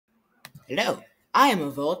Hello, I am a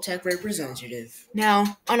Vault-tec representative.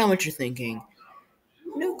 Now, I know what you're thinking.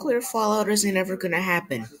 Nuclear fallout isn't ever gonna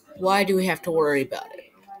happen. Why do we have to worry about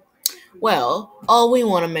it? Well, all we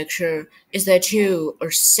want to make sure is that you are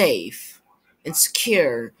safe and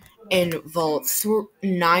secure in Vault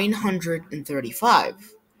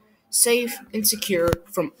 935. Safe and secure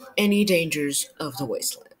from any dangers of the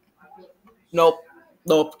wasteland. Nope,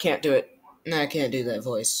 can't do it. No, I can't do that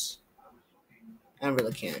voice. I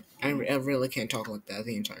really can't. I really can't talk like that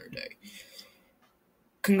the entire day.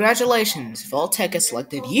 Congratulations, Vault-tec has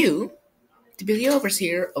selected you to be the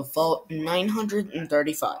overseer of Vault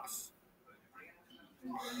 935.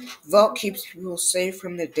 Vault keeps people safe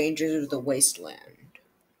from the dangers of the wasteland.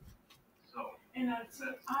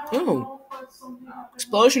 Oh,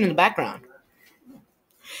 explosion in the background.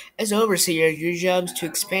 As overseer, your job is to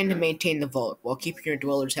expand and maintain the vault while keeping your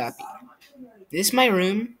dwellers happy. This is my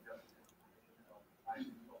room.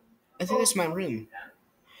 I think this is my room.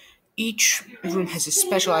 Each room has a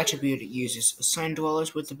special attribute it uses. Assign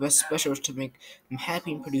dwellers with the best specials to make them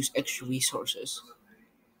happy and produce extra resources.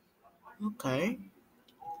 Okay.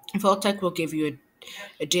 Vault-tec will give you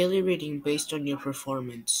a daily rating based on your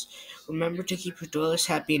performance. Remember to keep your dwellers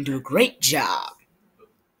happy and do a great job.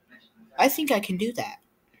 I think I can do that.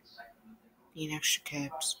 Need extra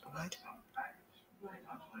caps. What?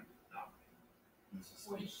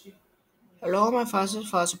 Hello, my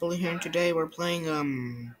possibly here, and today we're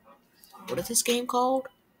playing, what is this game called?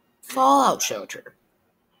 Fallout Shelter.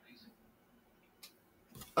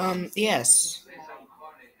 Yes.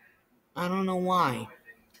 I don't know why,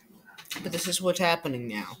 but this is what's happening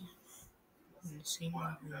now.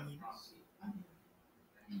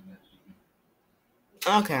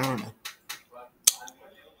 Okay, I don't know.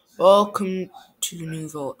 Welcome to the new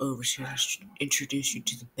Vault Overseer. Let's introduce you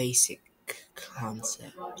to the basic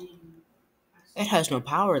concept. It has no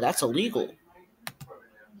power, that's illegal.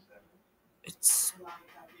 It's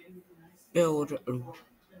build a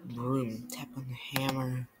room, tap on the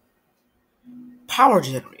hammer. Power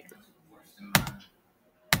generator.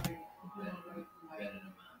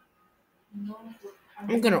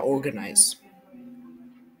 I'm gonna organize.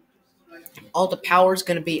 All the power is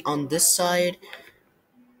gonna be on this side.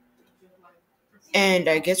 And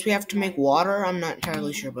I guess we have to make water. I'm not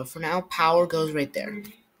entirely sure, but for now, power goes right there.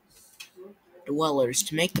 Dwellers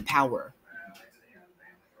to make the power.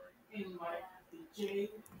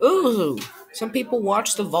 Ooh, some people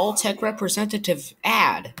watched the Vault-tec representative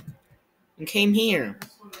ad and came here.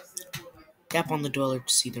 Tap on the dweller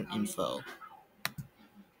to see their info.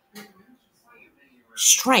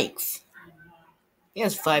 Strength. He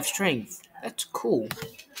has 5 strength. That's cool.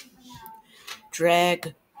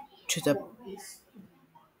 Drag to the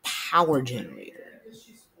power generator.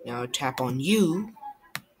 Now tap on you.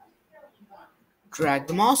 Drag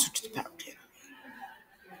them also to the power generator.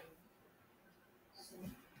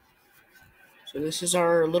 So this is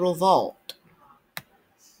our little vault.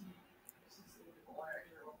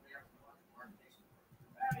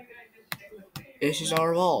 This is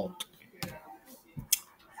our vault.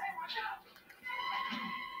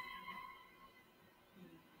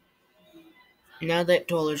 Now that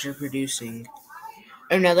dwellers are producing,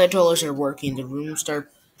 and now that dwellers are working, the rooms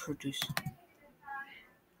start producing.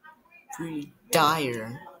 Pretty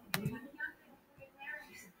dire.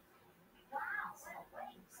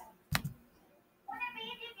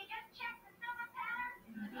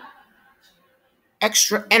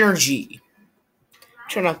 Extra energy.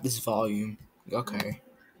 Turn up this volume. Okay.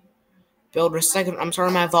 Build a second. I'm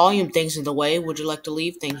sorry, my volume thing's in the way. Would you like to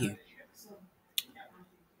leave? Thank you.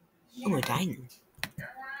 Oh, my diner.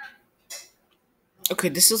 Okay,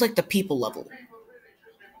 this is like the people level.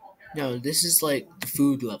 No, this is like the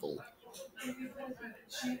food level.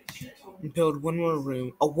 Build one more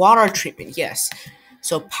room. A water treatment, yes.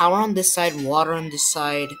 So power on this side, water on this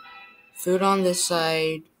side, food on this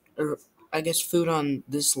side, or I guess food on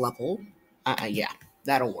this level. Yeah,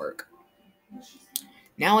 that'll work.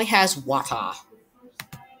 Now he has water.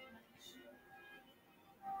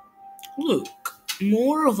 Look,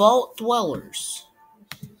 more vault dwellers.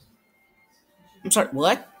 I'm sorry,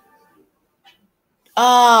 what?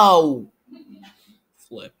 Oh!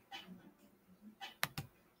 Flip.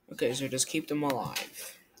 Okay, so just keep them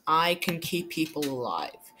alive. I can keep people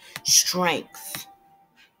alive. Strength.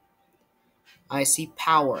 I see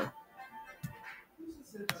power.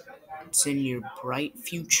 It's in your bright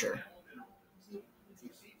future.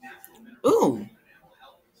 Ooh!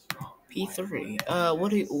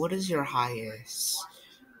 P3. What is your highest?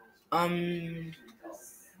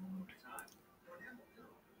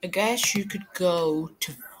 I guess you could go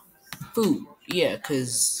to food. Yeah,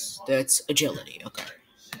 because that's agility. Okay.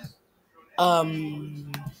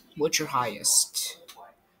 Um, what's your highest?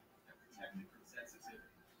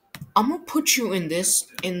 I'm gonna put you in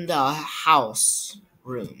the house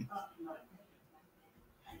room.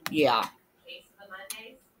 Yeah.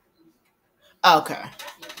 Okay.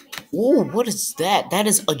 Ooh, what is that? That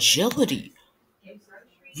is agility.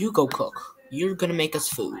 You go cook. You're gonna make us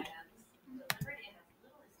food.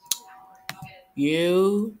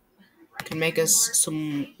 You can make us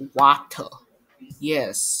some water.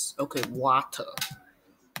 Yes. Okay, water.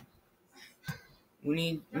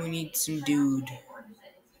 We need some dude.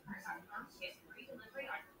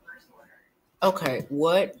 Okay,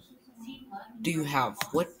 what do you have?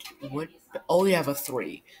 What oh, you have a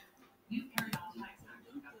 3.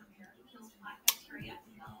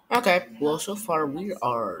 Okay, well so far we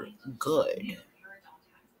are good.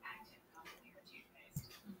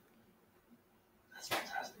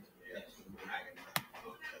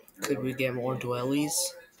 Could we get more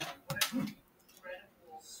dwellies?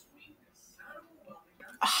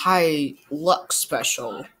 High luck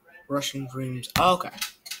special. Rushing dreams. Okay.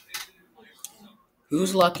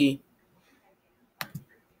 Who's lucky?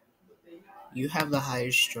 You have the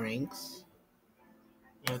highest strength.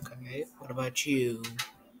 Okay. What about you?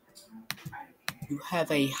 You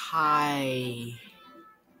have a high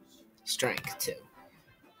strength too.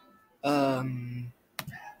 What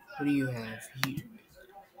do you have?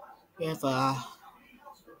 You have a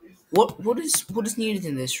what is needed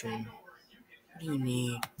in this room? What do you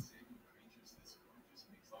need?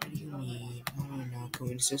 What do you need? I don't know. Can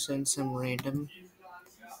we just send some random?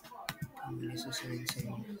 Can we just send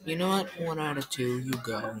some? You know what? 1 out of 2. You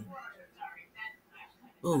go.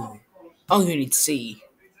 Ooh. Oh, you need C.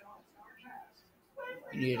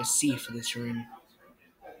 You need a C for this room.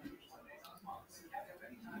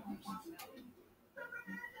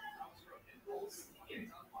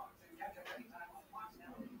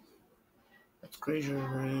 Upgrade your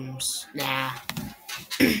rooms. Nah.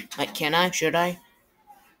 Like, can I? Should I?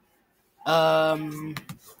 Um.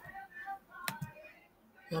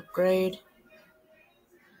 Upgrade.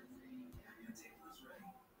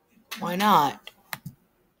 Why not?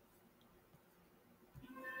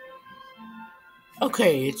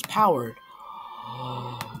 Okay, it's powered.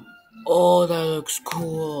 Oh, that looks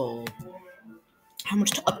cool. How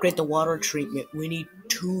much to upgrade the water treatment? We need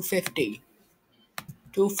 250.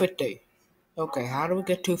 250. Okay, how do we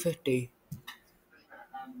get 250?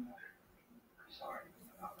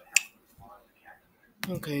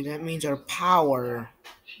 Okay, that means our power.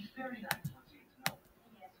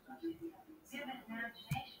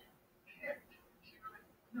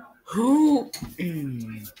 Who?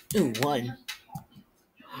 Ooh, one.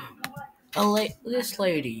 This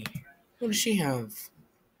lady. What does she have?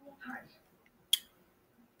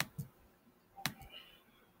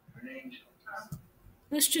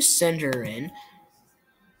 Let's just send her in.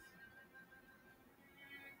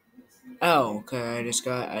 Oh, okay. I just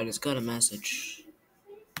got a message.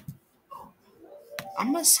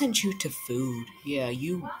 I'm gonna send you to food. Yeah,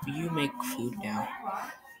 you make food now.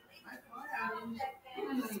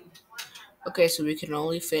 Okay, so we can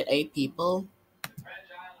only fit 8 people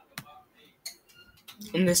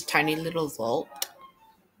in this tiny little vault.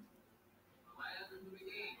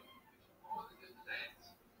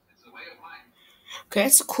 Okay,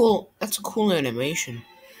 that's a cool animation.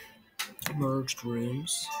 Merged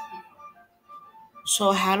rooms.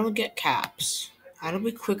 So how do we get caps? How do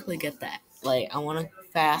we quickly get that? Like, I want a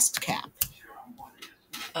fast cap.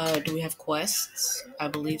 Do we have quests? I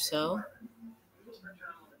believe so.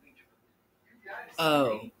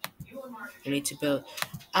 Oh, I need to build.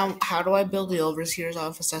 How do I build the overseer's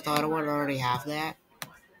office? I thought I would already have that.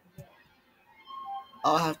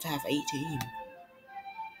 I'll have to have 18.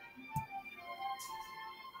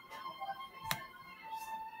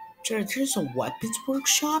 Sure, there's a weapons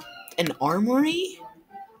workshop, an armory,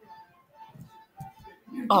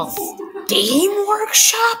 a game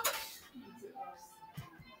workshop.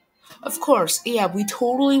 Of course, yeah, we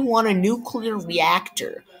totally want a nuclear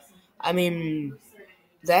reactor. I mean,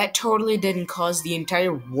 that totally didn't cause the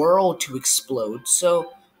entire world to explode,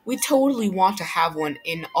 so we totally want to have one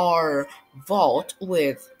in our vault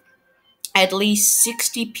with at least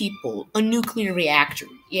 60 people. A nuclear reactor.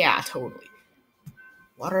 Yeah, totally.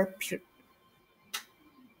 Water pure.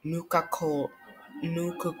 Nuka Cola.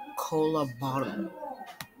 Nuka Cola bottle.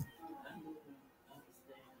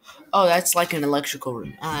 Oh, that's like an electrical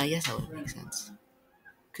room. Yes, that would make sense.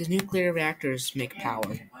 Because nuclear reactors make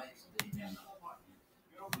power.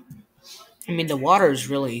 I mean, the water is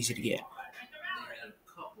really easy to get.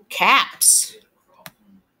 Caps.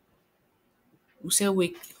 Who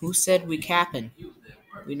said we capping?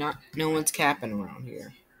 We not. No one's capping around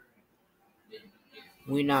here.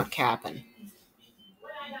 We not capping.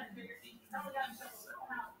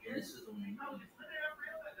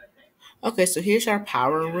 Okay, so here's our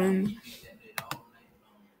power room.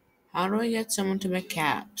 How do I get someone to make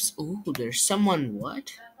caps? Ooh, there's someone.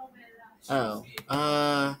 What? Oh,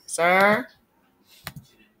 sir?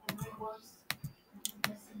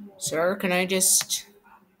 Sir, can I just.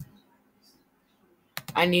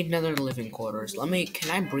 I need another living quarters.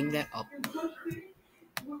 Can I bring that up?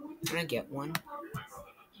 Can I get one?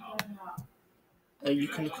 You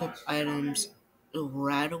can equip items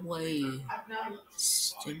right away.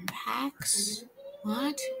 Stim packs?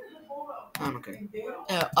 What? I don't care.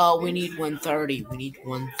 We need 130. We need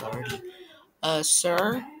 130.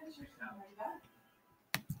 Sir?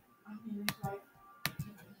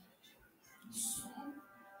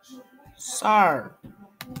 Sir.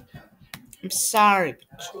 I'm sorry,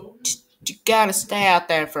 but you gotta stay out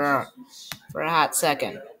there for a hot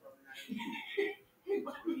second.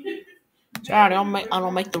 Sorry, I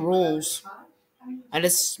don't make the rules. I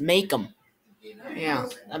just make them. Yeah,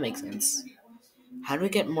 that makes sense. How do we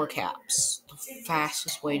get more caps? The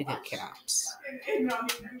fastest way to get caps.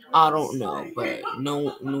 I don't know, but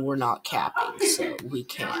no, we're not capping, so we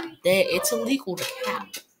can't. It's illegal to cap.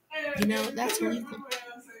 You know, that's illegal.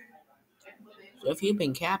 So if you've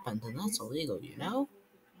been capping, then that's illegal, you know?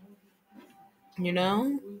 You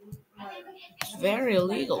know? It's very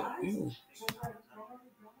illegal. Ooh.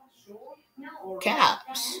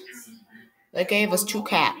 Caps. They gave us 2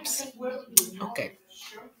 caps. Okay.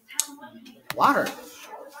 Water.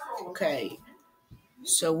 Okay.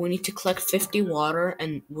 So we need to collect 50 water,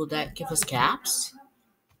 and will that give us caps?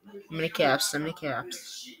 How many caps? How many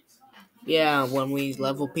caps? Yeah, when we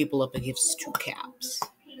level people up, it gives us 2 caps.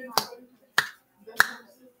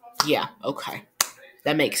 Yeah, okay.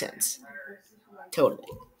 That makes sense. Totally.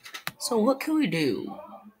 So what can we do?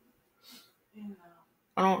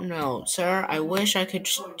 I don't know, sir. I wish I could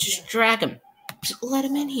just drag him. Just let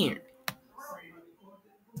him in here.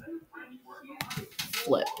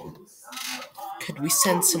 Flip. Could we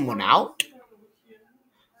send someone out?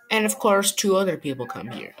 And of course, 2 other people come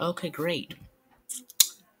here. Okay, great.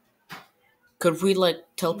 Could we,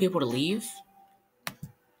 tell people to leave?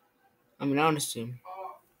 I mean, honestly,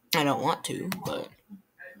 I don't want to, but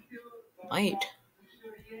might.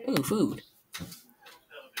 Ooh, food.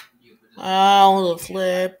 How the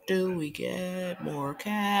flip do we get more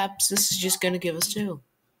caps? This is just gonna give us 2.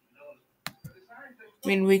 I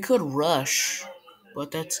mean, we could rush,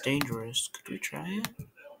 but that's dangerous. Could we try it?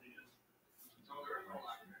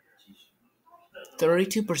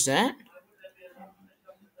 32%?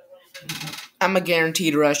 I'm a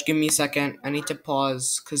guaranteed rush. Give me a second. I need to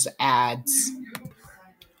pause because ads.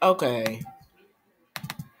 Okay.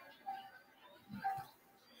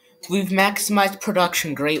 We've maximized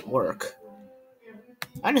production. Great work.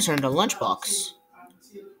 I just earned a lunchbox.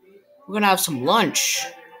 We're gonna have some lunch.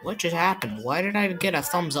 What just happened? Why did I get a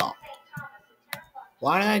thumbs up?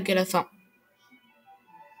 Why did I get a thumb?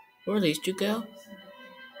 Where did these 2 go?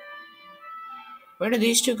 Where did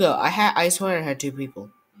these 2 go? I swear I had 2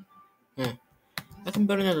 people. Yeah. I can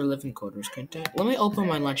build another living quarters, can't I? Let me open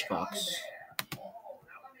my lunchbox.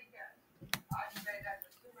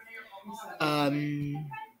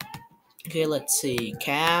 Okay, let's see.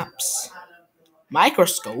 Caps.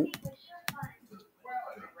 Microscope.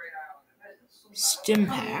 Stim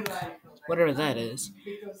pack. Whatever that is.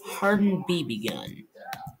 Hardened BB gun.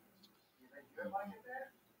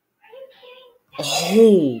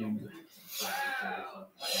 Oh.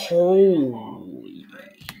 Holy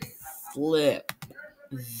flip.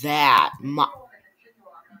 That. Oh,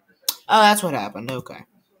 that's what happened. Okay.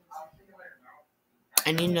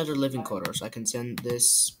 I need another living quarter so I can send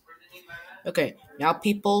this. Okay, now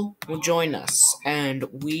people will join us, and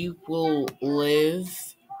we will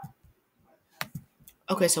live.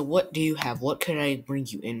 Okay, so what do you have? What could I bring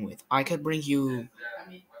you in with? I could bring you.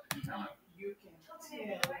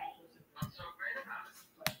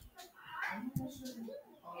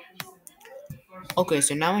 Okay,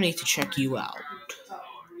 so now I need to check you out.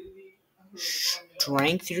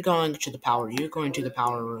 Strength, you're going to the power. You're going to the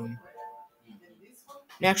power room.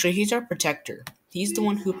 Actually, he's our protector. He's the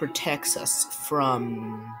one who protects us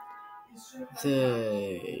from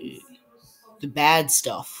the bad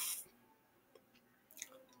stuff.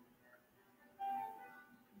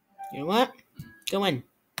 You know what? Go in.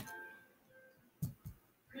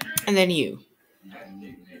 And then you.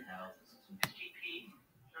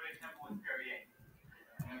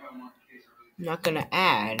 I'm not gonna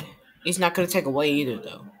add. He's not gonna take away either,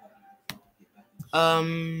 though.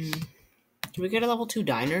 Can we get a level 2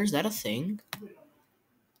 diner? Is that a thing?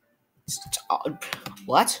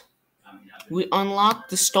 What? We unlocked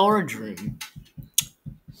the storage room.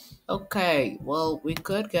 Okay, well, we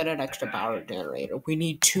could get an extra power generator. We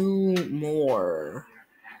need two more.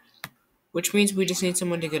 Which means we just need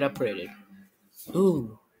someone to get upgraded.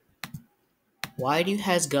 Ooh. Why do you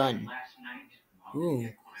has gun? Ooh.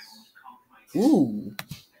 Ooh.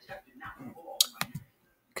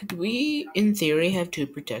 Could we, in theory, have two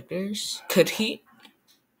protectors? Could he?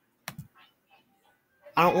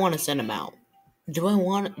 I don't want to send him out. Do I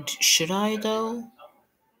want? Should I though?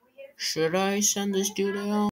 Should I send this dude out?